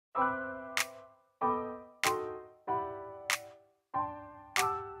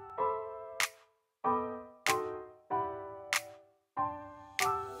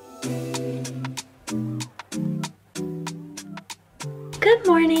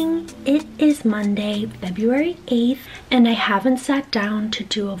morning. It is Monday, February 8th, and I haven't sat down to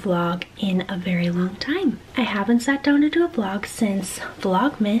do a vlog in a very long time. I haven't sat down to do a vlog since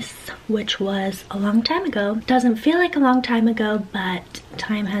Vlogmas, which was a long time ago. Doesn't feel like a long time ago, but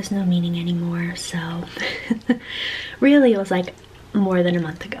time has no meaning anymore, so really it was like more than a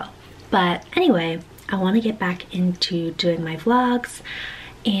month ago. But anyway, I want to get back into doing my vlogs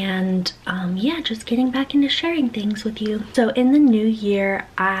and yeah, just getting back into sharing things with you. So in the new year,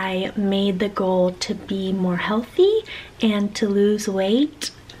 I made the goal to be more healthy and to lose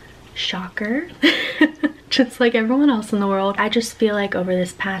weight. Shocker. Just like everyone else in the world. I just feel like over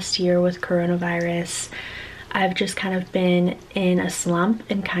this past year with coronavirus, I've just kind of been in a slump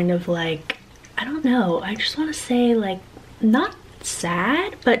and kind of like, I don't know, I just want to say like not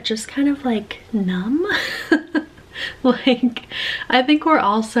sad, but just kind of like numb. Like, I think we're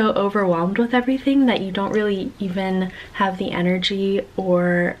all so overwhelmed with everything that you don't really even have the energy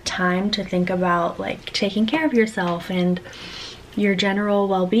or time to think about like taking care of yourself and your general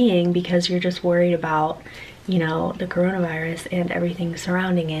well-being because you're just worried about, you know, the coronavirus and everything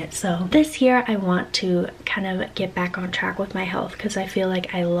surrounding it. So this year I want to kind of get back on track with my health because I feel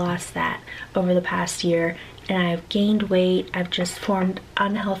like I lost that over the past year and I've gained weight. I've just formed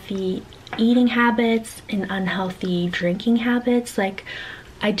unhealthy eating habits and unhealthy drinking habits. Like,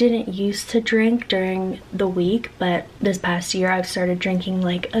 I didn't used to drink during the week, but this past year I've started drinking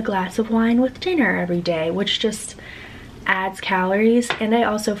like a glass of wine with dinner every day, which just adds calories, and I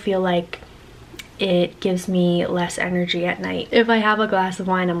also feel like it gives me less energy at night. If I have a glass of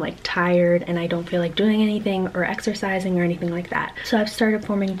wine, I'm like tired and I don't feel like doing anything or exercising or anything like that. So I've started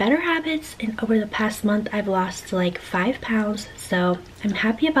forming better habits, and over the past month I've lost like 5 pounds, so I'm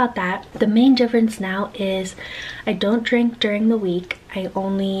happy about that. The main difference now is I don't drink during the week. I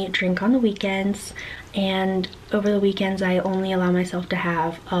only drink on the weekends, and over the weekends I only allow myself to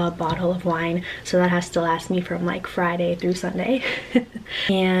have a bottle of wine, so that has to last me from like Friday through Sunday.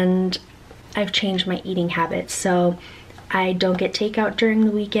 And I've changed my eating habits, so I don't get takeout during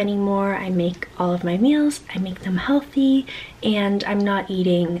the week anymore. I make all of my meals, I make them healthy, and I'm not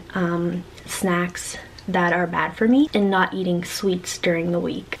eating snacks that are bad for me and not eating sweets during the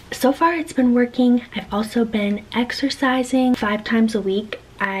week. So far it's been working. I've also been exercising 5 times a week.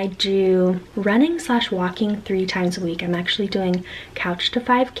 I do running / walking 3 times a week. I'm actually doing couch to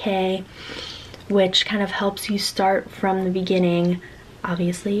 5K, which kind of helps you start from the beginning,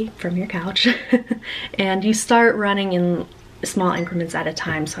 obviously from your couch. And you start running in small increments at a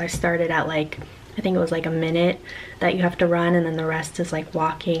time. So I started at like, I think it was like a minute that you have to run, and then the rest is like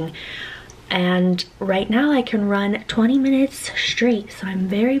walking. And right now I can run 20 minutes straight, so I'm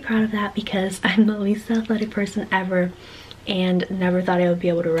very proud of that because I'm the least athletic person ever and never thought I would be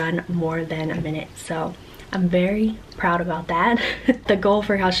able to run more than a minute. So I'm very proud about that. The goal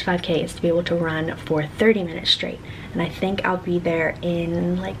for Couch to 5K is to be able to run for 30 minutes straight, and I think I'll be there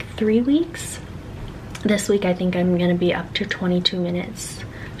in like 3 weeks. This week I think I'm gonna be up to 22 minutes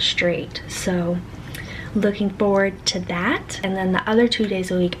straight, so looking forward to that. And then the other 2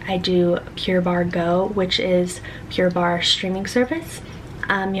 days a week I do Pure Barre Go, which is Pure Barre streaming service.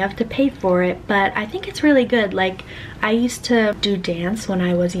 You have to pay for it, but I think it's really good. Like, I used to do dance when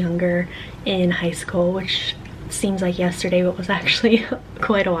I was younger in high school, which seems like yesterday, but was actually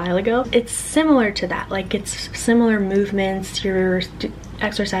quite a while ago. It's similar to that. Like, it's similar movements, you're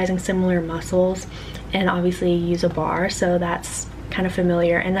exercising similar muscles, and obviously you use a bar, so that's kind of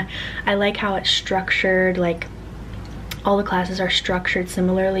familiar. And I like how it's structured. Like, all the classes are structured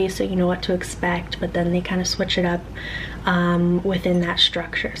similarly, so you know what to expect, but then they kind of switch it up within that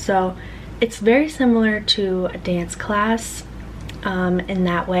structure. So it's very similar to a dance class in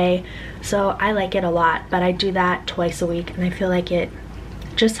that way, so I like it a lot. But I do that twice a week, and I feel like it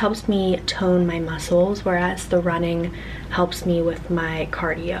just helps me tone my muscles, whereas the running helps me with my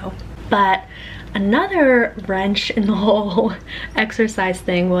cardio. But another wrench in the whole exercise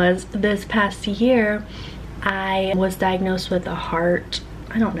thing was this past year I was diagnosed with a heart,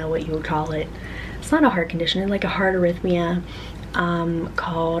 I don't know what you would call it. It's not a heart condition, it's like a heart arrhythmia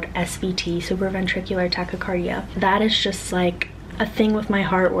called SVT, supraventricular tachycardia. That is just like a thing with my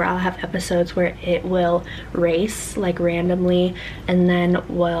heart where I'll have episodes where it will race like randomly and then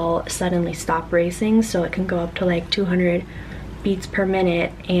will suddenly stop racing, so it can go up to like 200 beats per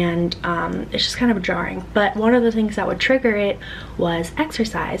minute, and it's just kind of jarring. But one of the things that would trigger it was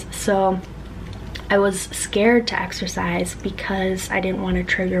exercise, so I was scared to exercise because I didn't want to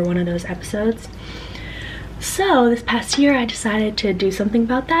trigger one of those episodes. So this past year I decided to do something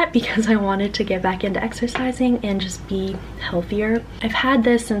about that because I wanted to get back into exercising and just be healthier. I've had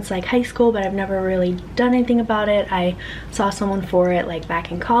this since like high school, but I've never really done anything about it. I saw someone for it like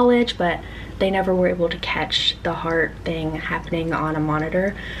back in college, but they never were able to catch the heart thing happening on a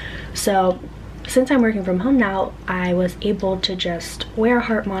monitor. So since I'm working from home now, I was able to just wear a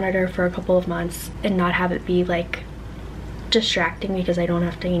heart monitor for a couple of months and not have it be like distracting because I don't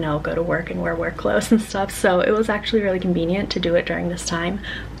have to, you know, go to work and wear work clothes and stuff. So it was actually really convenient to do it during this time.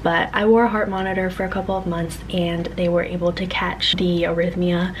 But I wore a heart monitor for a couple of months and they were able to catch the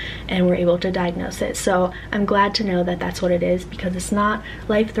arrhythmia and were able to diagnose it. So I'm glad to know that that's what it is, because it's not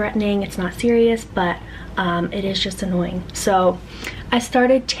life-threatening, it's not serious, but it is just annoying. So I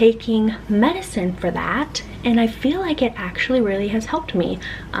started taking medicine for that, and I feel like it actually really has helped me.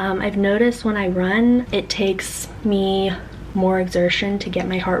 I've noticed when I run, it takes me more exertion to get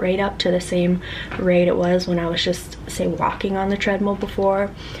my heart rate up to the same rate it was when I was just, say, walking on the treadmill before,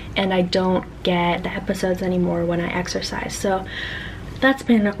 and I don't get the episodes anymore when I exercise. So that's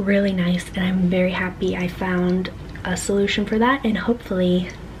been really nice, and I'm very happy I found a solution for that, and hopefully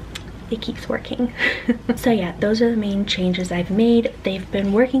it keeps working. So yeah, those are the main changes I've made. They've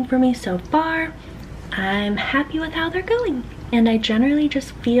been working for me so far. I'm happy with how they're going, and I generally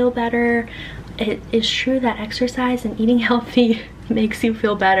just feel better. It is true that exercise and eating healthy makes you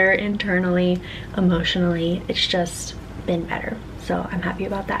feel better internally, emotionally. It's just been better, so I'm happy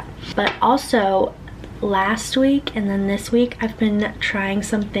about that. But also last week and then this week, I've been trying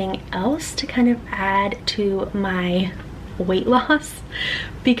something else to kind of add to my weight loss,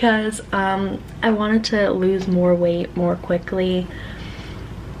 because I wanted to lose more weight more quickly,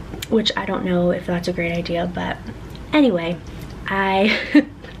 which I don't know if that's a great idea. But anyway, I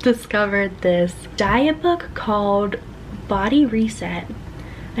discovered this diet book called Body Reset.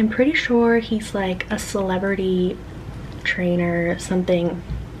 I'm pretty sure he's like a celebrity trainer, something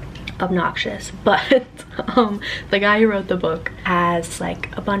obnoxious, but the guy who wrote the book has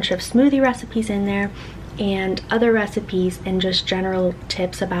like a bunch of smoothie recipes in there and other recipes and just general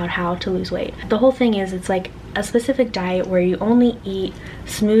tips about how to lose weight. The whole thing is, it's like a specific diet where you only eat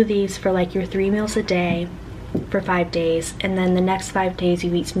smoothies for like your 3 meals a day for 5 days, and then the next 5 days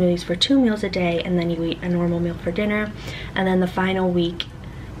you eat smoothies for 2 meals a day, and then you eat a normal meal for dinner, and then the final week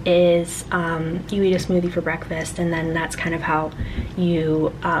is you eat a smoothie for breakfast, and then that's kind of how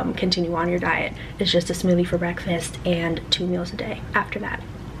you continue on your diet. It's just a smoothie for breakfast and 2 meals a day after that.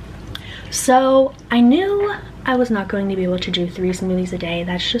 So I knew I was not going to be able to do 3 smoothies a day.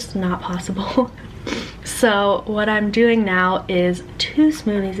 That's just not possible. So what I'm doing now is 2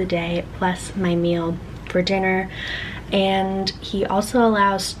 smoothies a day plus my meal for dinner, and he also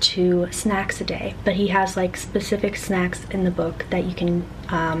allows 2 snacks a day, but he has like specific snacks in the book that you can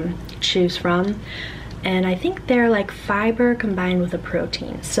choose from, and I think they're like fiber combined with a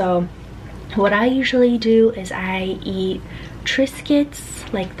protein. So what I usually do is I eat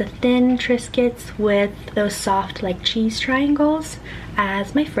Triscuits, like the thin Triscuits with those soft like cheese triangles,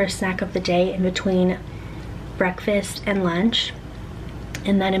 as my first snack of the day in between breakfast and lunch.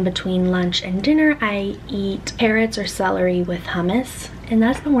 And then in between lunch and dinner, I eat carrots or celery with hummus, and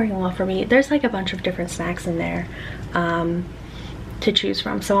that's been working well for me. There's like a bunch of different snacks in there to choose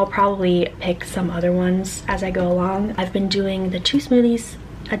from, so I'll probably pick some other ones as I go along. I've been doing the 2 smoothies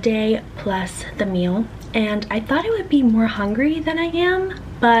a day plus the meal, and I thought I would be more hungry than I am,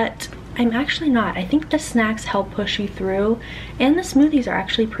 but I'm actually not. I think the snacks help push you through, and the smoothies are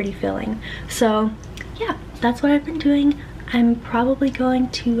actually pretty filling. So yeah, that's what I've been doing. I'm probably going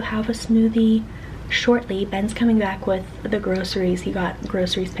to have a smoothie shortly. Ben's coming back with the groceries. He got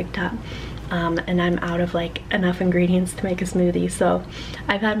groceries picked up, and I'm out of like enough ingredients to make a smoothie. So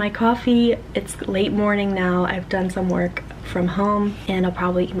I've had my coffee. It's late morning now. I've done some work from home, and I'll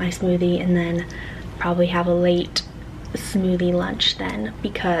probably eat my smoothie and then probably have a late smoothie lunch then,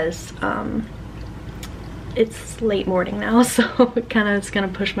 because it's late morning now, so it kind of is gonna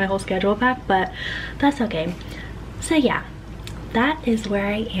push my whole schedule back, but that's okay. So yeah, that is where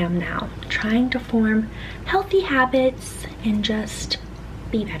I am now, trying to form healthy habits and just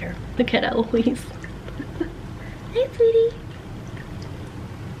be better. Look at Eloise. Hey, sweetie.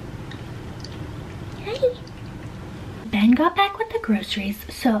 Hey. Ben got back with the groceries,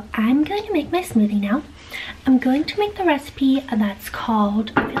 so I'm going to make my smoothie now. I'm going to make the recipe that's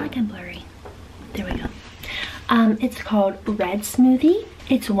called, I feel like I'm blurry. There we go. It's called Red Smoothie.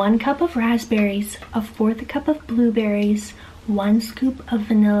 It's 1 cup of raspberries, a 1/4 cup of blueberries, 1 scoop of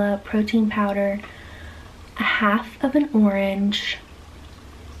vanilla protein powder, a 1/2 of an orange,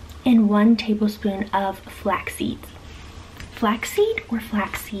 and 1 tablespoon of flax seeds. Flaxseed or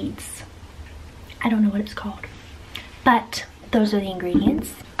flax seeds? I don't know what it's called. But those are the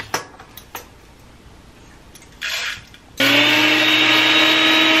ingredients.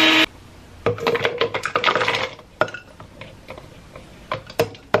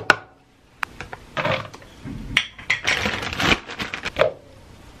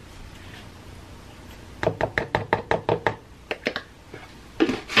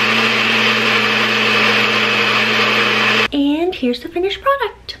 And here's the finished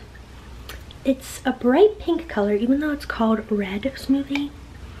product. It's a bright pink color, even though it's called red smoothie.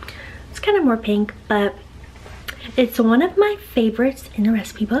 It's kind of more pink, but it's one of my favorites in the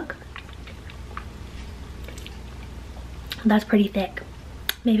recipe book. That's pretty thick.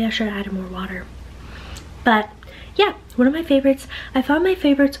 Maybe I should have added more water. But yeah, one of my favorites. I found my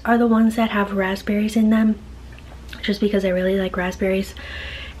favorites are the ones that have raspberries in them, just because I really like raspberries.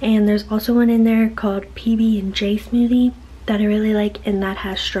 And there's also one in there called PB&J smoothie that I really like, and that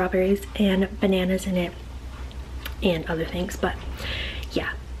has strawberries and bananas in it and other things. But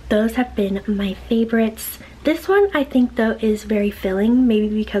yeah, those have been my favorites. This one I think though is very filling, maybe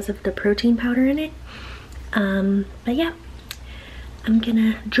because of the protein powder in it. But yeah, I'm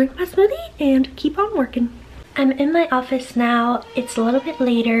gonna drink my smoothie and keep on working. I'm in my office now. It's a little bit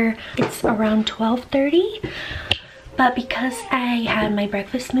later. It's around 12:30. But because I had my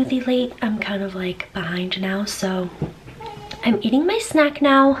breakfast smoothie late, I'm kind of like behind now. So I'm eating my snack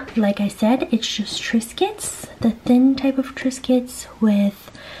now. Like I said, it's just Triscuits, the thin type of Triscuits with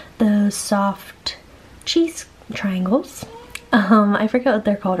those soft cheese triangles. I forget what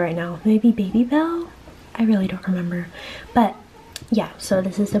they're called right now. Maybe Baby Bell? I really don't remember. But yeah, so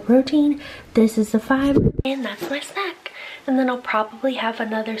this is the protein, this is the fiber, and that's my snack. And then I'll probably have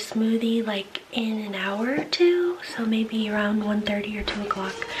another smoothie like in an hour or two, so maybe around 1:30 or 2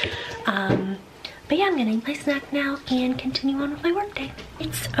 o'clock. But yeah, I'm gonna eat my snack now and continue on with my work day.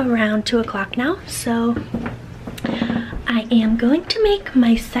 It's around 2 o'clock now, so I am going to make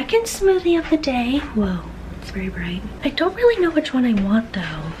my second smoothie of the day. Whoa, it's very bright. I don't really know which one I want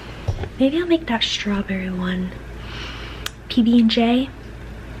though. Maybe I'll make that strawberry one. PB&J.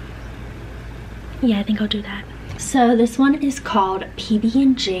 Yeah, I think I'll do that. So this one is called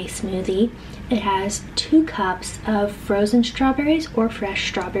PB&J smoothie. It has 2 cups of frozen strawberries or fresh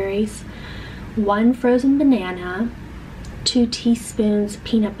strawberries, 1 frozen banana, 2 teaspoons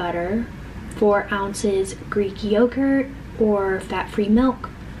peanut butter, 4 ounces Greek yogurt or fat-free milk,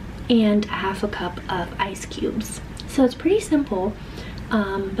 and 1/2 cup of ice cubes. So it's pretty simple,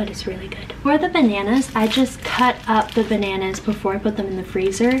 but it's really good. For the bananas, I just cut up the bananas before I put them in the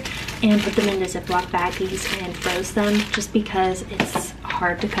freezer and put them into Ziploc baggies and froze them, just because it's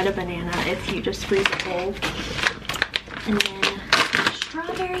hard to cut a banana if you just freeze it whole. And then the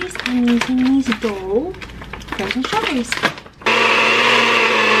strawberries, I'm using these Dole frozen strawberries.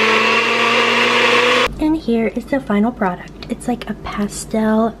 And here is the final product. It's like a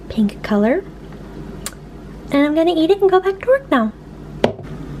pastel pink color. And I'm gonna eat it and go back to work now.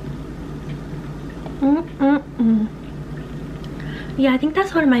 Yeah, I think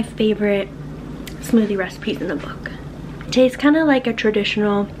that's one of my favorite smoothie recipes in the book. It tastes kind of like a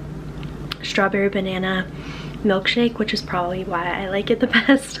traditional strawberry banana milkshake, which is probably why I like it the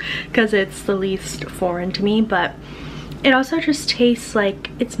best, because it's the least foreign to me. But it also just tastes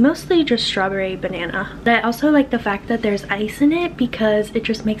like it's mostly just strawberry banana. But I also like the fact that there's ice in it, because it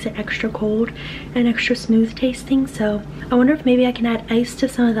just makes it extra cold and extra smooth tasting. So I wonder if maybe I can add ice to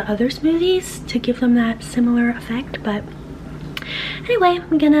some of the other smoothies to give them that similar effect. But anyway,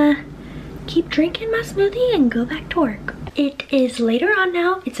 I'm gonna keep drinking my smoothie and go back to work. It is later on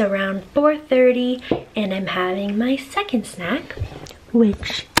now. It's around 4:30 and I'm having my second snack,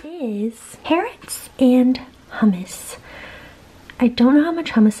 which is carrots and hummus. I don't know how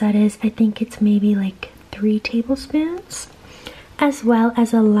much hummus that is. I think it's maybe like 3 tablespoons, as well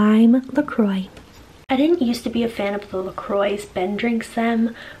as a lime LaCroix. I didn't used to be a fan of the LaCroix. Ben drinks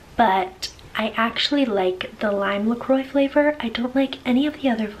them, but I actually like the lime LaCroix flavor. I don't like any of the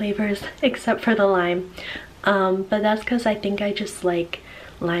other flavors except for the lime. But that's because I think I just like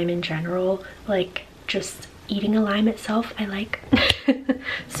lime in general. Like just eating a lime itself, I like.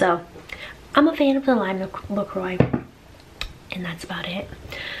 So I'm a fan of the lime LaCroix. And that's about it.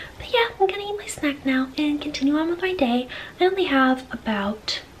 But yeah, I'm gonna eat my snack now and continue on with my day. I only have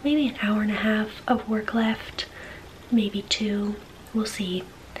about maybe an hour and a half of work left, maybe 2, we'll see.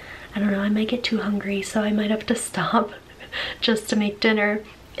 I don't know, I might get too hungry, so I might have to stop just to make dinner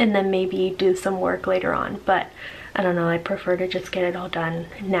and then maybe do some work later on. But I don't know, I prefer to just get it all done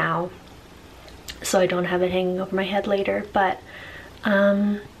now so I don't have it hanging over my head later. But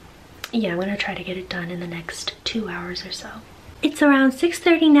yeah, I'm gonna try to get it done in the next 2 hours or so. It's around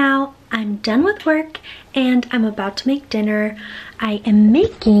 6:30 now I'm done with work and I'm about to make dinner. I am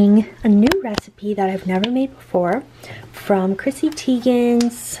making a new recipe that I've never made before from Chrissy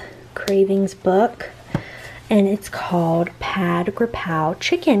Teigen's Cravings book, and it's called Pad Grapau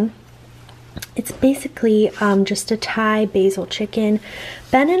Chicken. It's basically just a Thai basil chicken.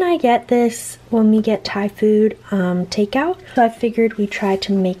 Ben and I get this when we get Thai food takeout, so I figured we'd try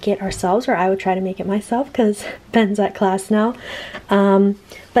to make it ourselves, or I would try to make it myself because Ben's at class now.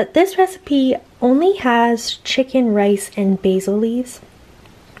 But this recipe only has chicken, rice, and basil leaves.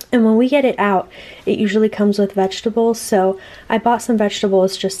 And when we get it out, it usually comes with vegetables. So I bought some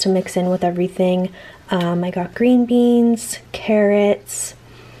vegetables just to mix in with everything. I got green beans, carrots,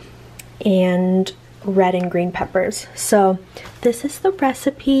 and red and green peppers. So this is the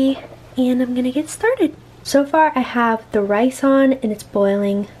recipe and I'm gonna get started. So far I have the rice on and it's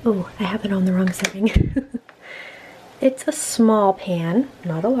boiling. Oh, I have it on the wrong setting. It's a small pan,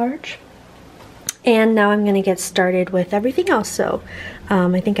 not a large. And now I'm gonna get started with everything else. So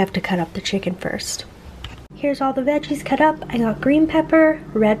I think I have to cut up the chicken first. Here's all the veggies cut up. I got green pepper,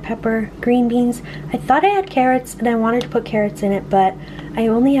 red pepper, green beans. I thought I had carrots and I wanted to put carrots in it, but I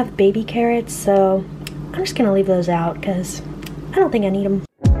only have baby carrots, so I'm just gonna leave those out because I don't think I need them.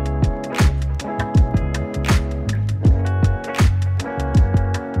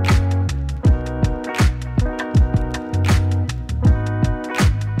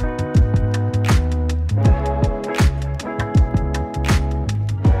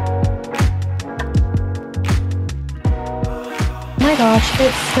 Gosh,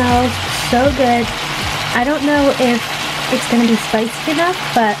 it smells so good. I don't know if it's gonna be spicy enough,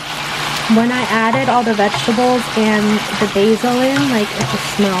 but when I added all the vegetables and the basil in, like, it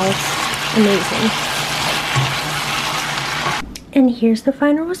just smells amazing. And here's the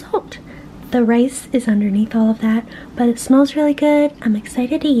final result. The rice is underneath all of that, but it smells really good. I'm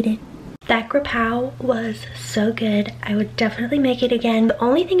excited to eat it. That grapau was so good. I would definitely make it again. The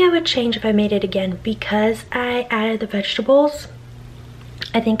only thing I would change if I made it again, because I added the vegetables,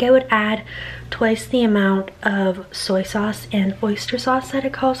 I think I would add twice the amount of soy sauce and oyster sauce that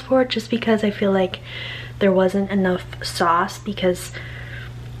it calls for, just because I feel like there wasn't enough sauce because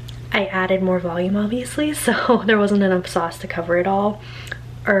I added more volume obviously, so there wasn't enough sauce to cover it all.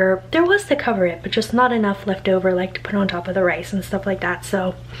 Or there was to cover it, but just not enough left over like to put on top of the rice and stuff like that.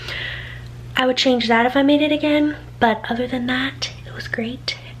 So I would change that if I made it again, but other than that, it was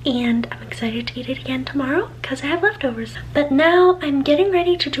great. And I'm excited to eat it again tomorrow because I have leftovers. But now I'm getting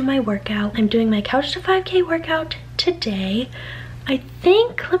ready to do my workout. I'm doing my Couch to 5K workout today. I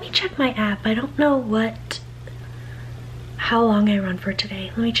think, let me check my app. I don't know how long I run for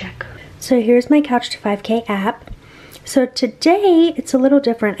today. Let me check. So here's my Couch to 5K app. So today it's a little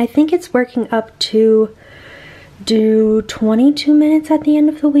different. I think it's working up to do 22 minutes at the end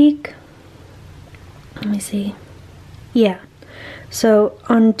of the week. Let me see. Yeah. So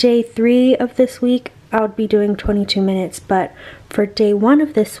on day 3 of this week, I would be doing 22 minutes, but for day 1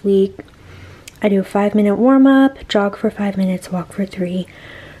 of this week, I do a 5-minute warm-up, jog for 5 minutes, walk for 3,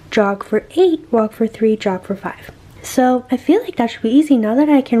 jog for 8, walk for 3, jog for 5. So I feel like that should be easy. Now that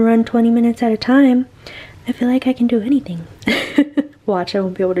I can run 20 minutes at a time, I feel like I can do anything. Watch, I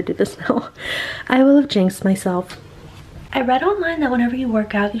won't be able to do this now. I will have jinxed myself. I read online that whenever you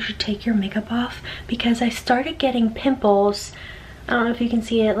work out, you should take your makeup off because I started getting pimples. I don't know if you can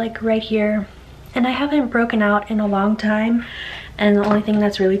see it, like right here, and I haven't broken out in a long time, and the only thing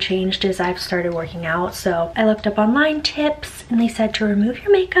that's really changed is I've started working out. So I looked up online tips and they said to remove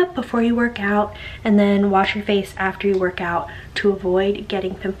your makeup before you work out and then wash your face after you work out to avoid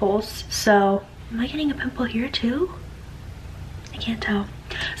getting pimples. So am I getting a pimple here too? I can't tell.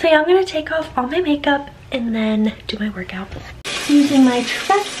 So yeah, I'm gonna take off all my makeup and then do my workout. Using my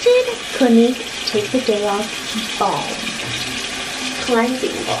trusted Clinique Take the Day Off Balm.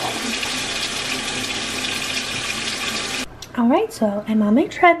 Cleansing balm. Alright, so I'm on my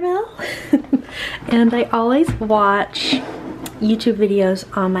treadmill and I always watch YouTube videos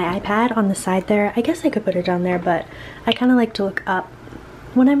on my iPad on the side there. I guess I could put it down there, but I kind of like to look up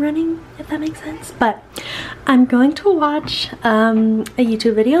when I'm running, if that makes sense. But I'm going to watch a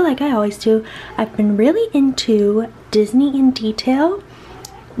YouTube video like I always do. I've been really into Disney in Detail.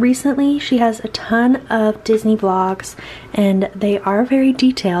 Recently, she has a ton of Disney vlogs and they are very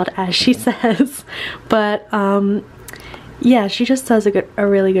detailed, as she says, but yeah, she just does a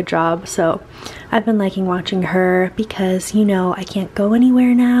really good job. So I've been liking watching her because, you know, I can't go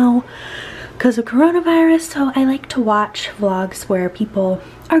anywhere now because of coronavirus, so I like to watch vlogs where people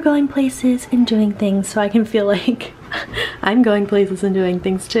are going places and doing things so I can feel like I'm going places and doing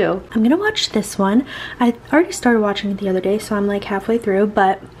things too. I'm gonna watch this one. I already started watching it the other day, so I'm like halfway through,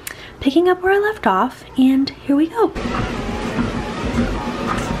 but picking up where I left off, and here we go.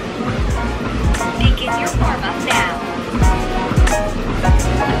 Begin your warm-up now.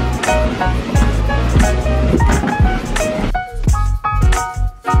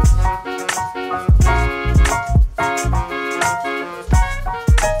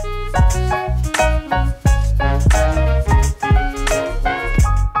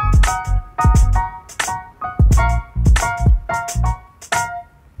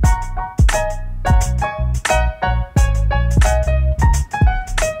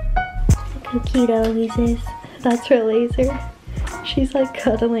 How cute Eloise is. That's her laser. She's like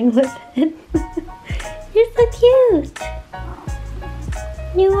cuddling with it. You're so cute.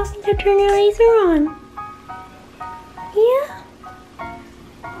 You want me to turn your laser on? Yeah?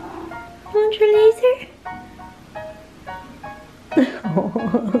 You want your laser?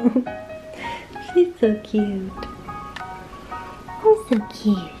 Oh, she's so cute. Oh, so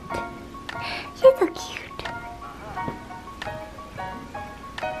cute. You're so cute.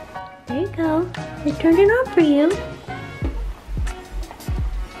 There you go. I turned it on for you.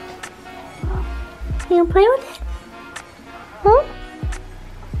 You gonna play with it? Huh?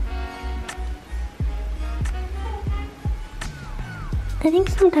 I think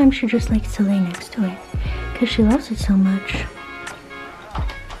sometimes she just likes to lay next to it because she loves it so much.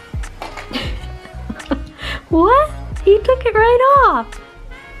 What? You took it right off.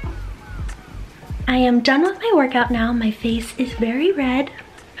 I am done with my workout now. My face is very red.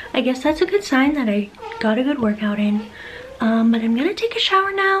 I guess that's a good sign that I got a good workout in. But I'm gonna take a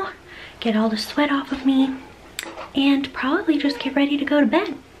shower now, get all the sweat off of me, and probably just get ready to go to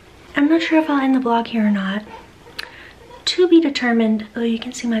bed. I'm not sure if I'll end the vlog here or not. To be determined. Oh, you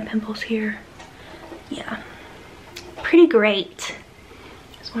can see my pimples here. Yeah, pretty great.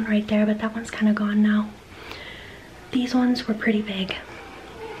 There's one right there, but that one's kind of gone now. These ones were pretty big.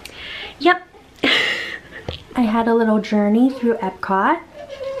 Yep. I had a little journey through Epcot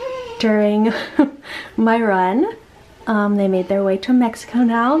during my run. They made their way to Mexico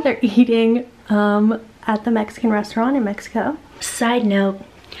now. They're eating at the Mexican restaurant in Mexico. Side note,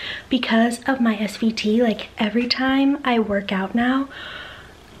 because of my SVT, like every time I work out now,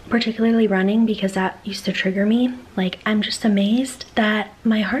 particularly running, because that used to trigger me, like I'm just amazed that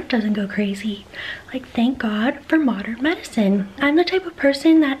my heart doesn't go crazy. Like, thank God for modern medicine. I'm the type of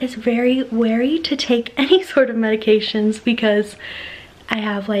person that is very wary to take any sort of medications because I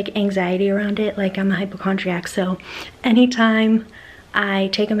have like anxiety around it. Like, I'm a hypochondriac, so anytime I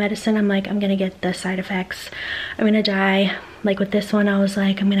take a medicine, I'm like, I'm gonna get the side effects. I'm gonna die. Like with this one, I was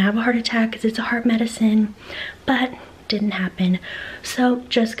like, I'm gonna have a heart attack because it's a heart medicine, but didn't happen. So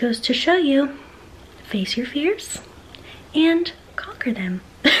just goes to show you, face your fears and conquer them.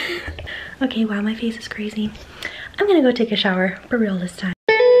 Okay, wow, my face is crazy. I'm gonna go take a shower for real this time.